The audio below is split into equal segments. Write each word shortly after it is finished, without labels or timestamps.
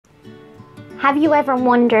Have you ever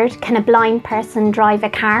wondered, can a blind person drive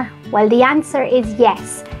a car? Well, the answer is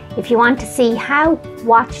yes. If you want to see how,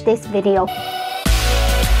 watch this video.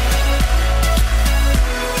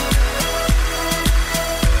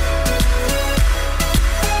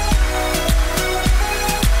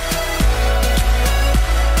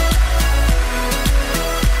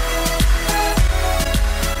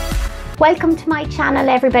 Welcome to my channel,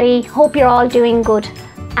 everybody. Hope you're all doing good.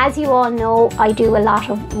 As you all know, I do a lot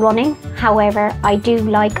of running. However, I do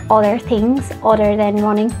like other things other than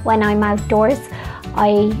running when I'm outdoors.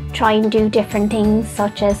 I try and do different things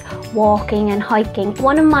such as walking and hiking.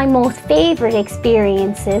 One of my most favourite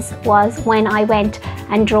experiences was when I went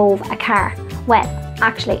and drove a car. Well,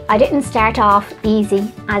 actually, I didn't start off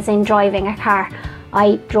easy as in driving a car.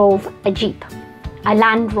 I drove a Jeep, a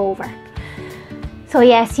Land Rover. So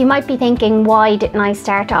yes, you might be thinking, why didn't I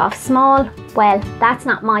start off small? Well, that's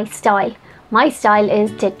not my style. My style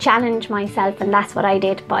is to challenge myself, and that's what I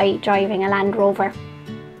did by driving a Land Rover.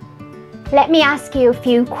 Let me ask you a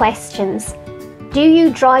few questions. Do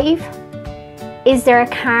you drive? Is there a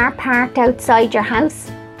car parked outside your house?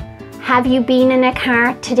 Have you been in a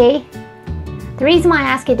car today? The reason why I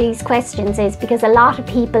ask you these questions is because a lot of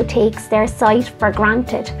people take their sight for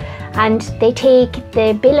granted, and they take the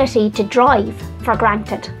ability to drive for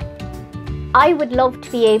granted. I would love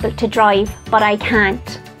to be able to drive, but I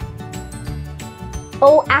can't.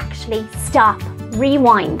 Oh, actually, stop,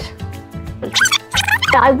 rewind.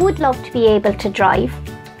 I would love to be able to drive,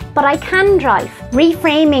 but I can drive.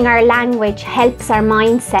 Reframing our language helps our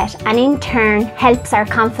mindset and in turn helps our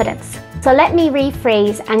confidence. So let me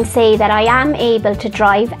rephrase and say that I am able to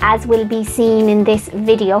drive, as will be seen in this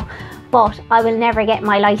video, but I will never get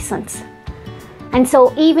my license. And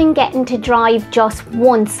so even getting to drive just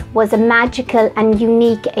once was a magical and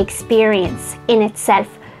unique experience in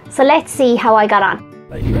itself. So let's see how I got on.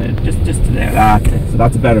 Just to there, that's it. So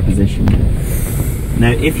that's a better position.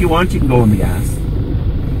 Now if you want, you can go on the gas.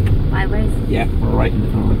 Why, where is it? Yeah, we're right in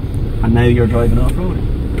the corner. And now you're driving off-road.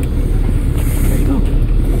 There you go.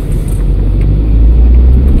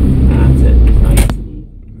 That's it. It's nice and easy.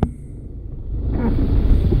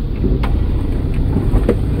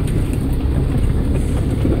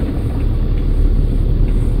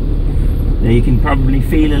 Now you can probably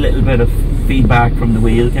feel a little bit of feedback from the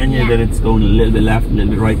wheel, can you? Yeah. That it's going a little bit left, a little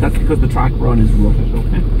bit right. That's because the track run is rutted,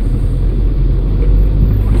 okay?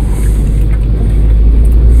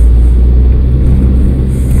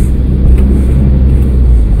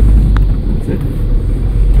 That's it.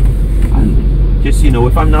 And just so you know,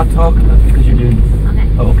 if I'm not talking, that's because you're doing this.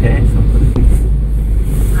 Okay, so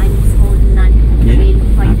I'm just holding on to the wheel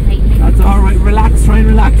quite tightly. That's alright, relax, try and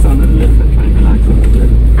relax on it a little bit. Try and relax on it a little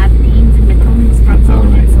bit. I have pains in the thumbs from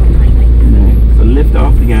holding it so tightly. So lift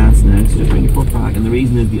off the gas now, so just bring your foot back, and the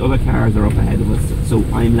reason is the other cars are up ahead of us, so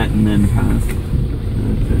I'm letting them pass.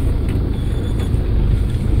 That's it.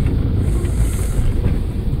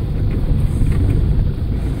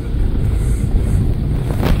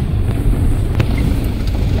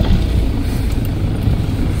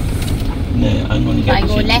 Now I'm going to get. I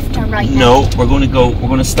go left or right? No, we're going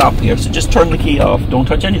to stop here. So just turn the key off. Don't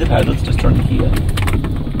touch any of the pedals. Just turn the key off.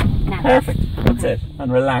 Now. Perfect. That's it.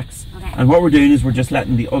 And relax. Okay. And what we're doing is we're just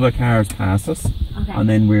letting the other cars pass us, okay. And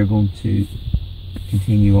then we're going to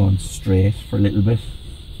continue on straight for a little bit.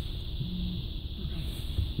 Okay.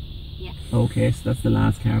 Yeah. Okay, so that's the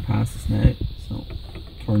last car past us now. So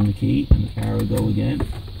turn the key and the car will go again.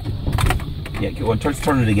 Yeah, go on,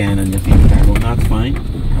 turn it again and you'll see the car going. That's fine.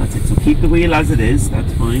 That's it. So keep the wheel as it is.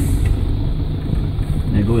 That's fine.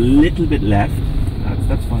 Now go a little bit left.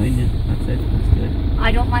 That's fine. Yeah, that's it. That's good.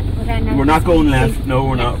 I don't want to go down. We're not going left. No,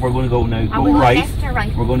 we're not. We're going to go now. Go right. Left or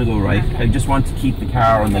right? We're going to go right. Okay. I just want to keep the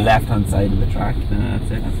car on the left-hand side of the track.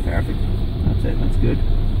 That's it. That's perfect. That's it. That's good.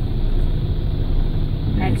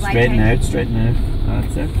 Now, straighten out. Straighten out.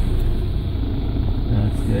 That's it.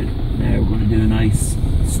 That's good. Now we're going to do a nice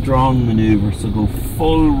strong manoeuvre. So go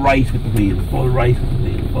full right with the wheel. Full right with the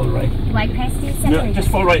wheel. Full right. Do I press the accelerator? No, just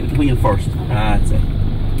full right with the wheel first. Okay. That's it.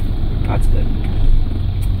 That's good.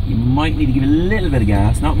 You might need to give a little bit of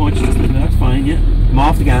gas, not much, just a little bit, that's fine, yeah. Come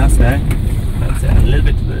off the gas there. That's it, a little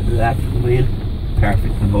bit to the left of the wheel.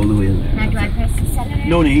 Perfect, and hold the wheel there. Now do I press the accelerator?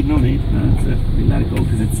 No need, no need. That's it, we let it go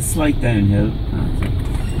because it's a slight downhill. That's it.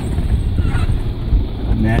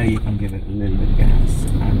 And now you can give it a little bit of gas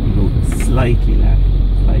and we go slightly left,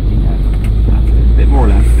 slightly left. That's it, a bit more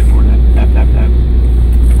left, a bit more left, left, left, left.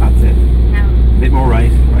 That's it. Now. A bit more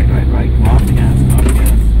right, right, right, right. Come off the gas, come off the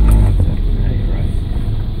gas.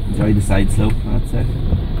 Enjoy the side slope, that's it.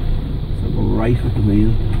 So go right with the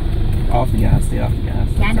wheel. Off the gas, stay off the gas.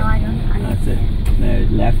 Yeah, no, I don't. That's it. Now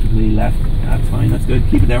left with the wheel, left. That's fine, that's good.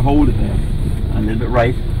 Keep it there, hold it there. And a little bit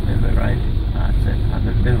right, a little bit right. That's it. And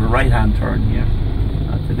a bit of a right hand turn here.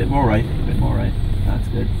 That's a bit more right, a bit more right. That's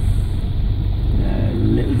good. A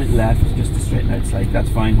little bit left, just to straighten out slightly. That's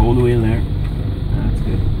fine, hold the wheel there. That's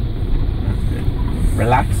good. That's good.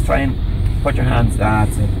 Relax, try and put your hands,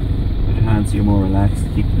 that's it. Put your hands so you're more relaxed.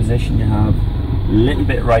 Keep the position you have. A little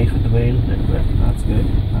bit right with the wheel, a little bit. That's good,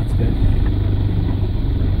 that's good.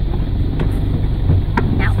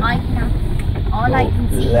 Now all I can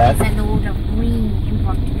see left. is a load of green in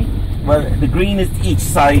front of me. Well, the green is each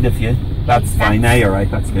side of you. That's fine. Now you're right.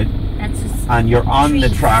 That's good. That's just And you're on trees.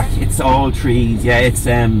 the track. It's all trees. Yeah, it's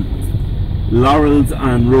laurels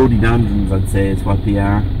and rhododendrons. I'd say is what they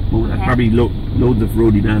are. Okay. Probably loads of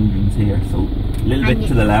rhododendrons here. So a little bit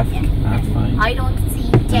to the left. Yeah. That's fine. I don't see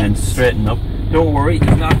And then dents. straighten up. Don't worry.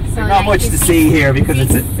 There's not like much to see here because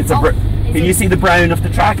Can you see the brown of the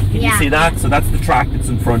track? Can you see that? So that's the track that's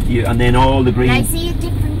in front of you, and then all the green. And I see a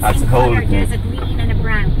difference That's in a whole colour. thing. There's a green and a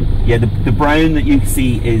brown. Yeah, the brown that you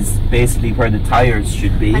see is basically where the tyres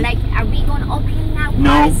should be. But like, are we going uphill now?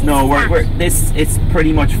 No, Or is this flat? it's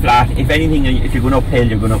pretty much flat. If anything, if you're going uphill,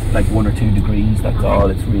 you're going up like 1 or 2 degrees. That's all.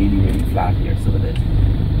 It's really, really flat here, so it is.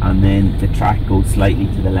 And then the track goes slightly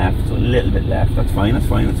to the left, so a little bit left. That's fine. That's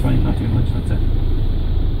fine. That's fine. Not too much. That's it.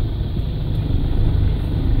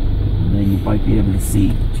 And then you might be able to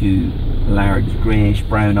see 2 large greyish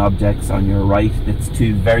brown objects on your right. That's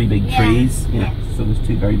 2 very big trees. Yeah. So there's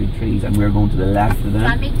 2 very big trees, and we're going to the left of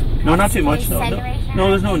them. No, not too much. No,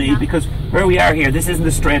 there's no need, because where we are here, this isn't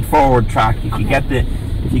a straightforward track. If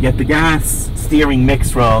you get the gas steering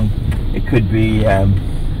mix wrong, it could be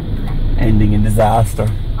ending in disaster.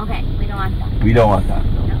 Okay, we don't want that. We don't want that.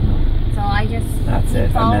 No. So I just That's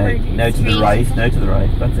it. forward, And now to the straight. right. Now to the right.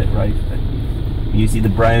 That's it. Right. You see the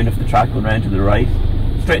brown of the track going round to the right,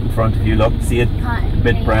 straight in front of you. Look, see it? A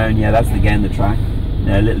bit brown. Yeah, that's again the track.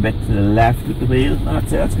 Now a little bit to the left with the wheel. That's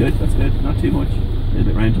it. That's good. That's good. Not too much. A little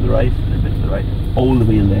bit round to the right. A little bit to the right. Hold the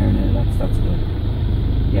wheel there now. That's good.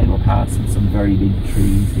 Again, we're passing some very big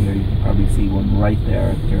trees here. You can probably see one right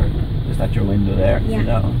there just at your window there. Yeah. See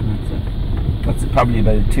that one? That's probably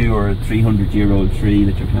about a 200 or 300-year-old tree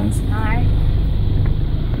that you're passing. Alright.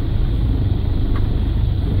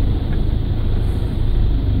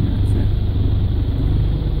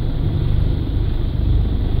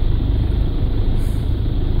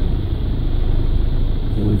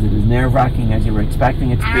 Is it as nerve-wracking as you were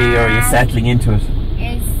expecting it to be, or are you settling into it?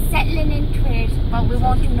 It's settling into it, but we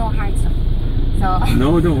won't do no hard stuff. So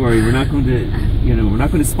No, don't worry. We're not going to, we're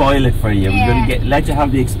not going to spoil it for you. Yeah. We're going to let you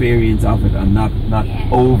have the experience of it and not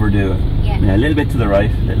overdo it. Yeah. Now, a little bit to the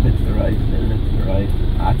right, a little bit to the right, a little bit to the right.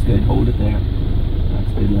 That's good. Hold it there.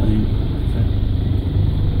 That's a good line. That's it.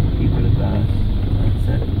 Keep it at that.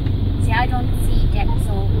 That's it. see, I don't see depth,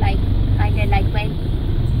 so kind of like when.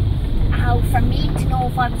 How for me to know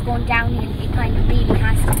if I was going downhill, it kind of really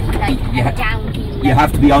has to be like a downhill. You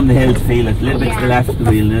have to be on the hill to feel it. A little bit to the left of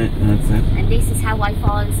the wheel now. That's it. And this is how I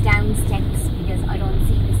falls down steps, because I don't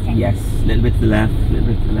see the steps. Yes, a little bit to the left, a little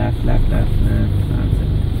bit to the left, left. That's it.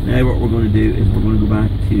 Now what we're going to do is we're going to go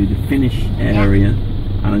back to the finish area,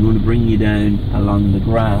 and I'm going to bring you down along the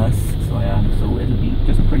grass. So it'll be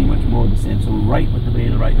just pretty much more the same. So right with the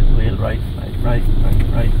wheel, right with the wheel, right.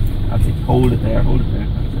 That's it. Hold it there, hold it there.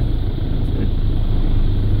 That's it. That's good.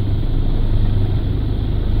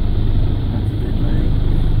 That's a good line.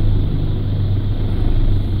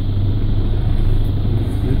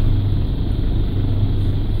 That's good.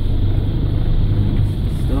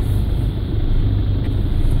 Stuff.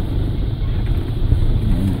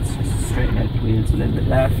 And it's just a straight ahead wheel, so a little bit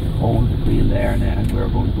left, hold the wheel there now, and we're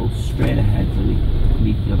going to go straight ahead till we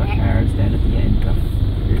meet the other cars down at the end of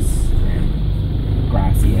this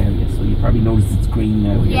grassy area. So you probably notice it's green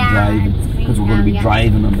now when you're driving, because we're going to be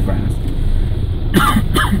driving on the grass.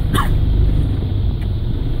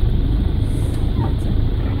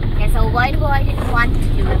 Okay, so why do I didn't want to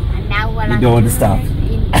do it, and now while You I'm don't want to doing stop.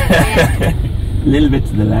 it, A little bit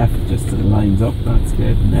to the left, just to the lines up. That's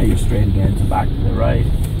good. And now you're straight again, so back to the right.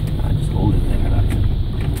 And just hold it there. That's it.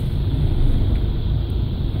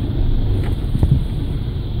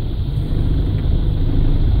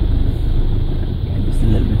 A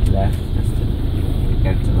little bit left, just to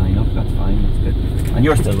get it to line up. That's fine, that's good. And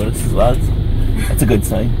you're still with us as well, so that's a good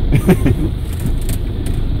sign.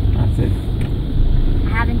 That's it. I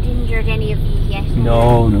haven't injured any of you yet.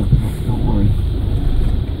 No, don't worry.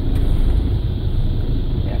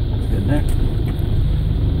 Yeah, that's good there.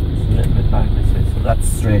 Just a little bit back this way, so that's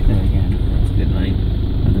straight there again. That's a good line.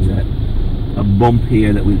 And there's a bump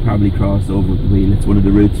here that we'll probably cross over with the wheel. It's one of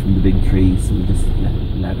the roots from the big trees, so we'll just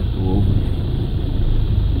let it go over.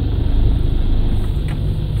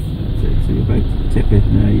 tip it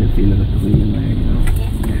now, you'll feel it at the wheel there, you know.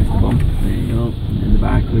 There's the bump, there you go. And then the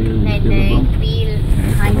back wheel, then the the bump. wheel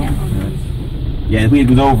There's kind the of bump. Yeah, the wheel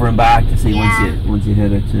goes over and back to see once you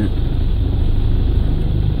hit it.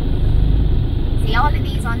 See, all of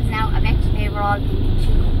these ones now, I bet they were all thinking she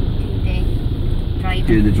couldn't do the driving.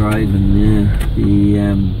 Do the driving,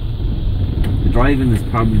 yeah. The driving is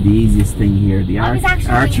probably the easiest thing here. The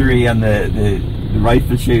archery and the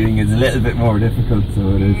rifle shooting is a little bit more difficult,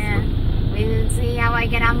 so it is. Yeah, we'll see how I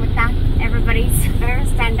get on with that. Everybody's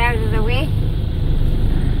stand out of the way.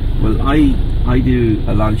 Well, I do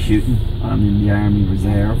a lot of shooting. I'm in the Army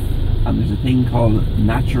Reserve, and there's a thing called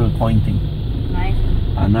natural pointing. Right.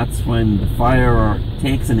 And that's when the firer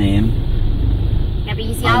takes an aim. Yeah, but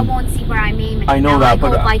you see, I won't see where I'm aiming. I know that,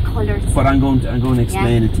 but by colours. But I'm going to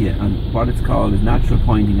explain it to you. And what it's called is natural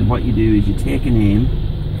pointing. And what you do is you take an aim,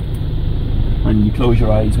 and you close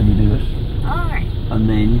your eyes when you do it. All right. And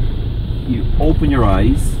then you open your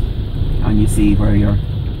eyes, and you see where you're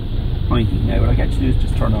pointing. Now, what I get you to do is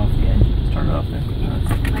just turn off the engine. Just turn it off there.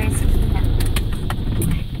 Where's the key now?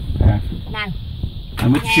 Perfect. Now.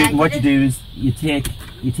 And with shooting, what you do is you take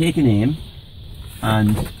an aim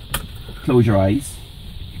and close your eyes,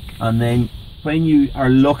 and then when you are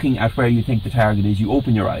looking at where you think the target is, you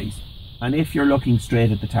open your eyes, and if you're looking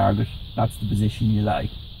straight at the target, that's the position you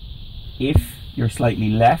lie. If you're slightly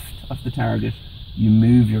left of the target, you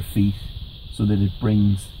move your feet so that it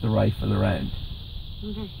brings the rifle around,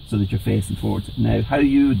 so that you're facing forwards. Now, how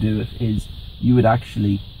you would do it is you would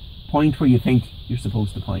actually point where you think you're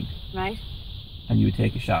supposed to point. Right. And you would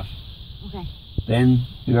take a shot. Okay. Then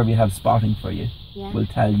whoever you have spotting for you will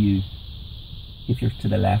tell you if you're to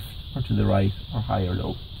the left or to the right or high or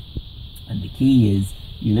low. And the key is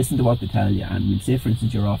you listen to what they tell you, and we'll say for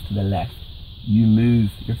instance you're off to the left. You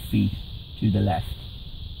move your feet to the left.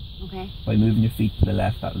 Okay. By moving your feet to the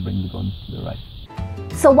left, that will bring the gun to the right.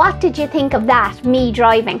 So what did you think of that, me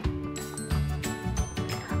driving?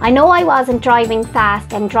 I know I wasn't driving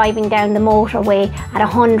fast and driving down the motorway at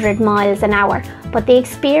 100 miles an hour, but the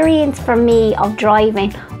experience for me of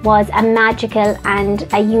driving was a magical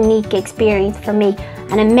and a unique experience for me,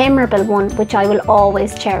 and a memorable one which I will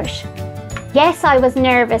always cherish. Yes, I was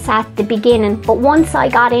nervous at the beginning, but once I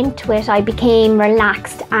got into it, I became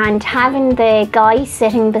relaxed, and having the guy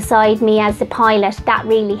sitting beside me as the pilot, that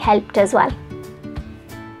really helped as well.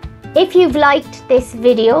 If you've liked this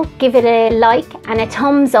video, give it a like and a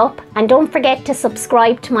thumbs up, and don't forget to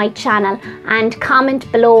subscribe to my channel and comment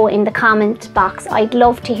below in the comment box. I'd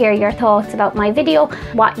love to hear your thoughts about my video,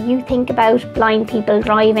 what you think about blind people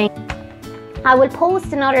driving. I will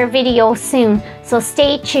post another video soon, so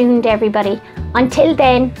stay tuned everybody. Until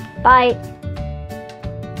then, bye.